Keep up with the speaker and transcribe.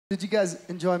Did you guys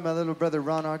enjoy my little brother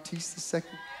Ron Artis II?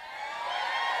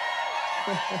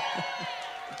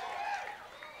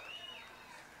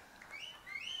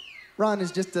 Ron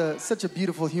is just such a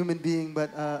beautiful human being,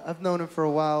 but I've known him for a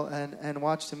while and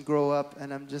watched him grow up,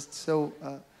 and I'm just so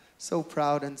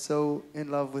proud and so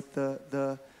in love with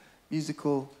the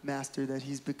musical master that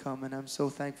he's become, and I'm so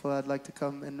thankful. I'd like to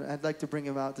come and I'd like to bring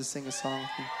him out to sing a song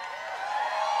with me.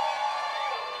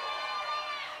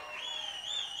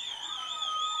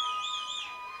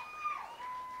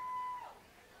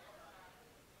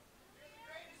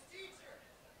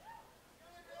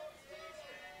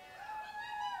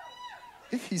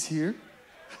 If he's here.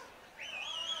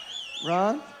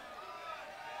 Ron,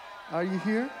 are you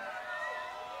here?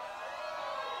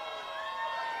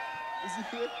 Is he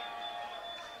here?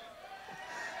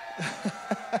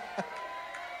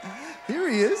 Here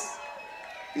he is.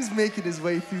 He's making his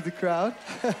way through the crowd.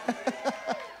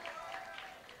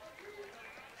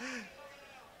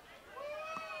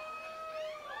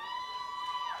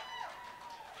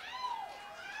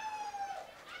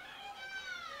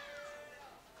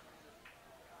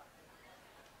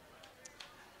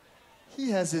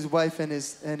 He has his wife and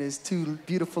his two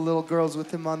beautiful little girls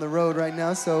with him on the road right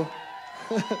now, so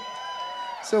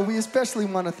so we especially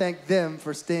want to thank them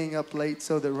for staying up late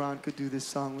so that Ron could do this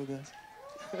song with us.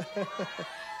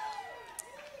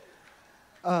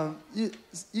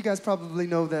 You guys probably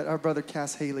know that our brother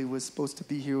Cass Haley was supposed to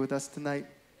be here with us tonight,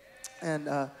 and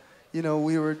you know,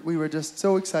 we were just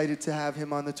so excited to have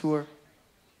him on the tour,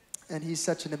 and he's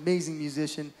such an amazing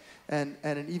musician and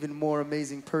an even more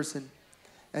amazing person.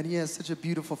 And he has such a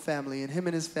beautiful family, and him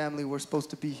and his family were supposed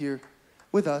to be here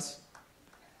with us.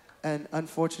 And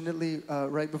unfortunately,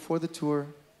 right before the tour,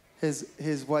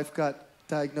 his wife got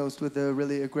diagnosed with a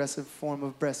really aggressive form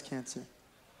of breast cancer.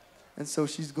 And so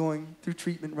she's going through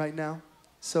treatment right now.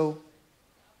 So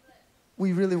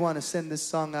we really want to send this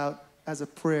song out as a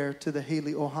prayer to the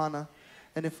Haley Ohana.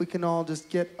 And if we can all just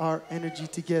get our energy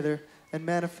together and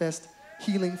manifest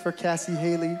healing for Cassie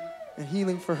Haley and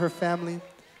healing for her family.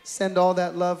 Send all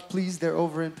that love, please. They're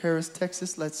over in Paris,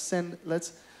 Texas. Let's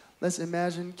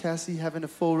imagine Cassie having a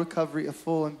full recovery, a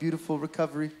full and beautiful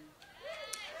recovery.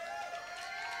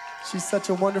 She's such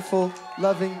a wonderful,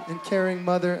 loving and caring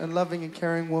mother, and loving and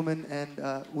caring woman, and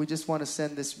we just want to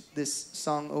send this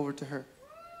song over to her.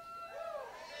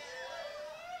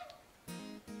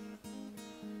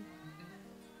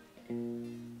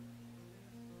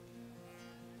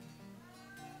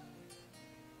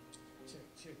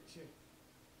 Check.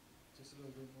 Just a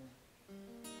little bit more.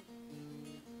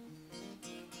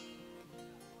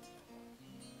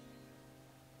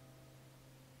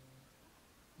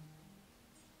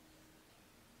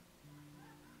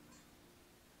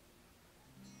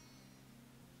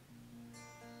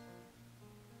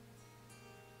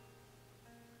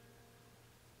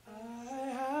 I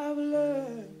have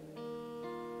learned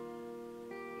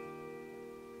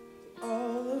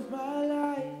all of my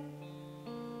life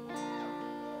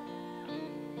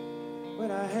when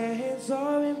our hands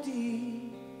are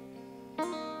empty,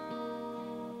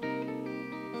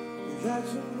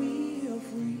 that's when we are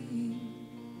free.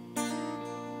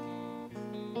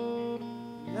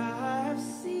 And I've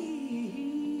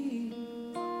seen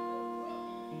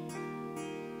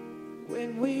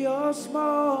when we are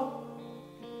small,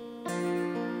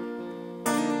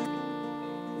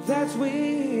 that's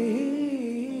when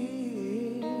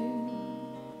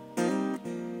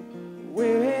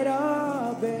we're at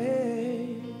our best.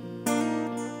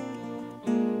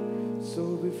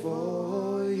 So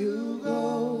before you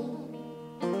go,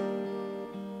 I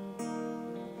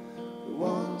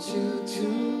want you to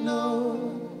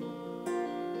know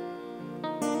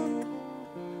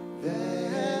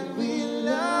that we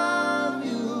love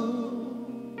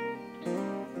you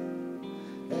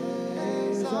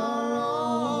as our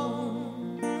own.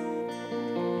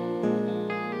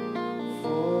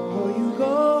 Before you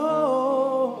go,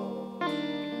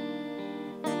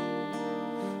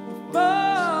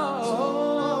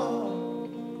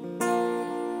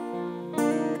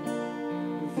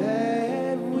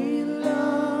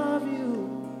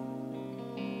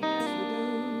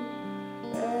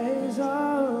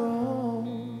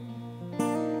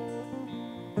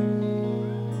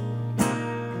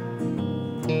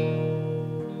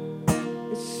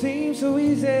 so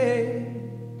easy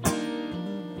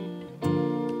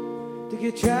to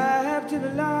get trapped in the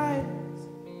lies,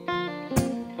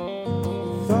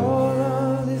 with all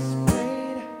of this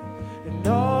pain and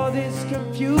all this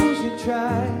confusion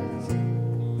tries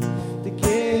to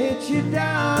get you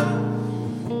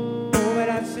down. Oh, but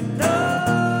I said no.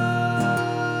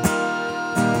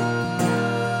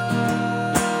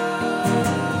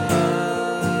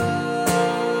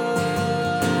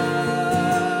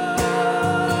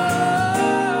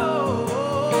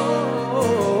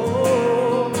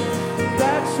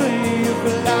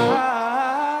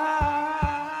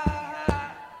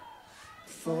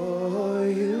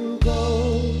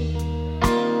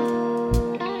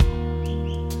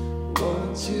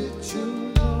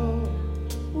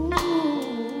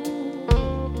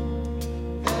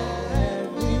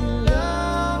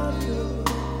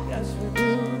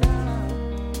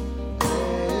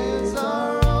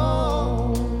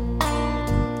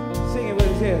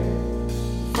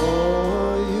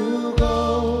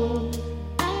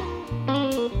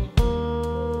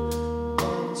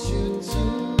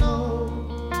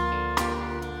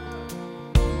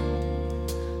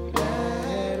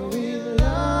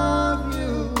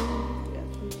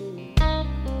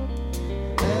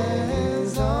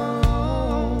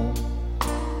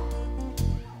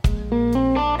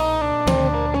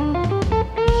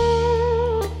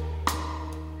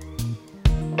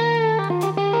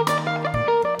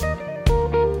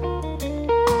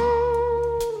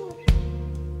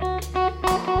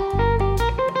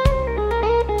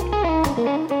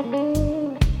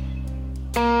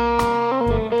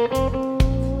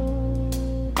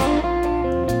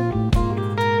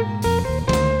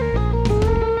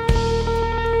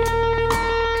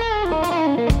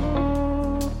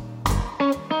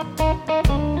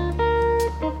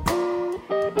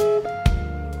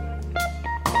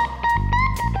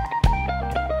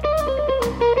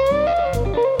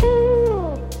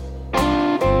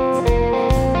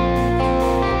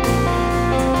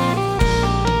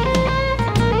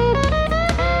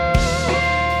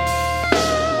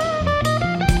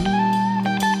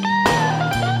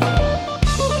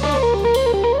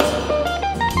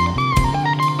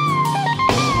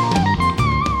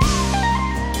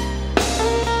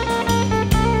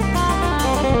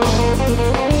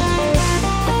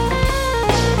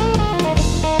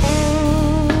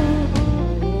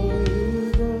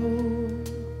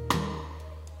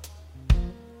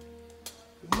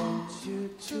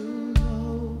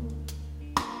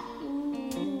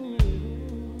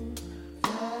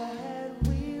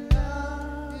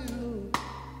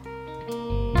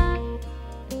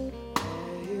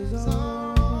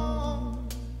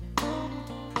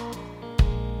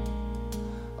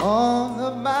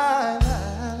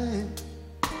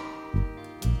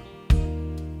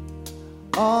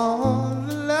 all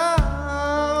the love,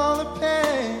 all the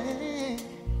pain,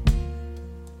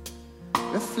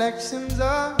 reflections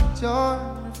of joy,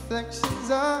 reflections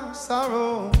of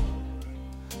sorrow,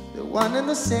 they're one and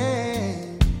the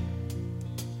same.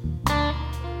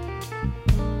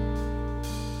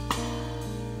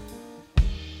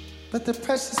 But the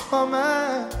precious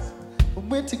moments when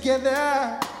we're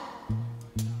together,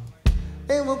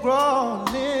 they will grow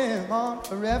and live on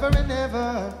forever and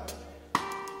ever.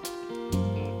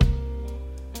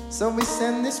 So we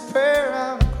send this prayer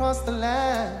out across the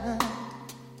land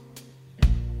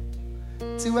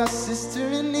to our sister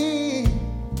in need.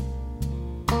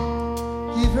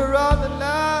 Give her all the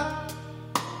love,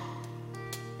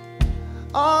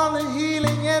 all the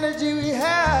healing energy we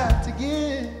have to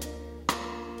give.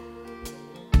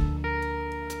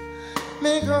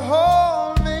 Make her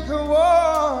whole, make her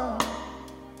warm.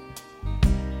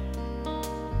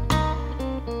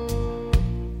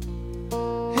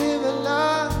 Give her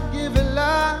love, give her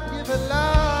love, give her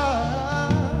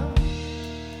love.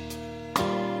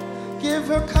 Give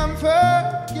her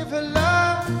comfort, give her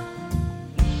love.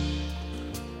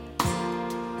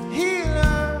 Heal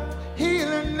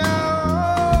her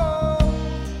now.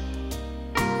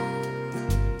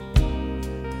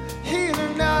 Heal her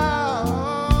now.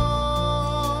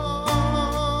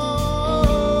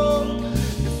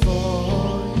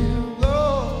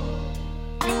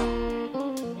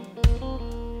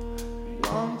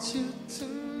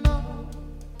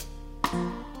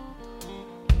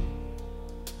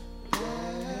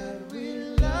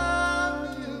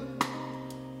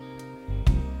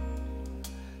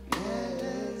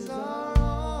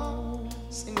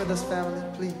 Us, family,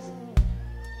 please.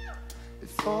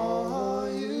 Before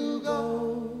you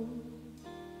go,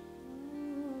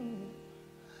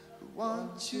 I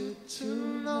want you to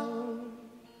know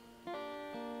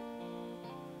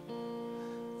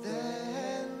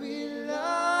that we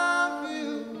love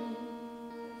you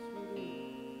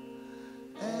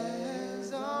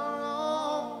as our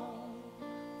own.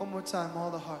 One more time,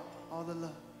 all the heart, all the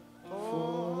love.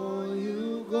 Before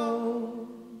you go,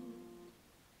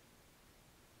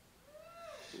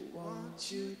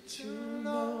 want you to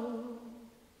know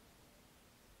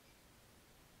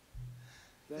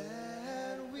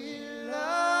that we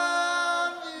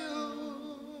love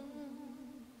you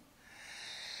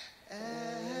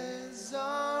as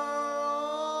our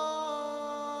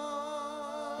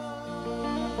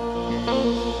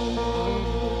own.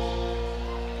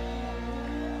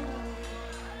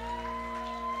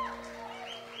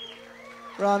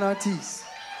 Ron Artis.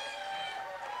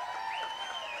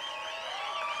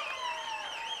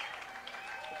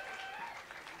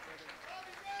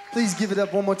 Please give it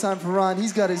up one more time for Ron.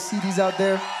 He's got his CDs out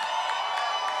there.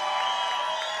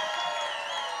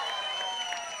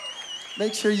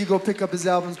 Make sure you go pick up his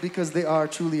albums because they are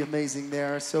truly amazing. They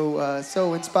are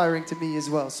so inspiring to me as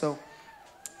well. So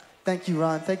thank you,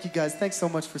 Ron. Thank you, guys. Thanks so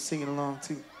much for singing along,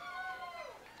 too.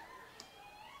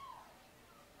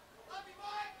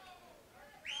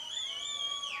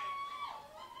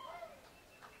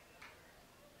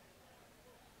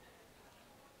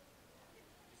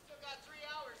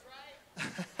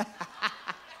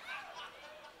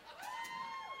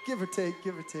 Give or take,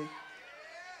 give or take.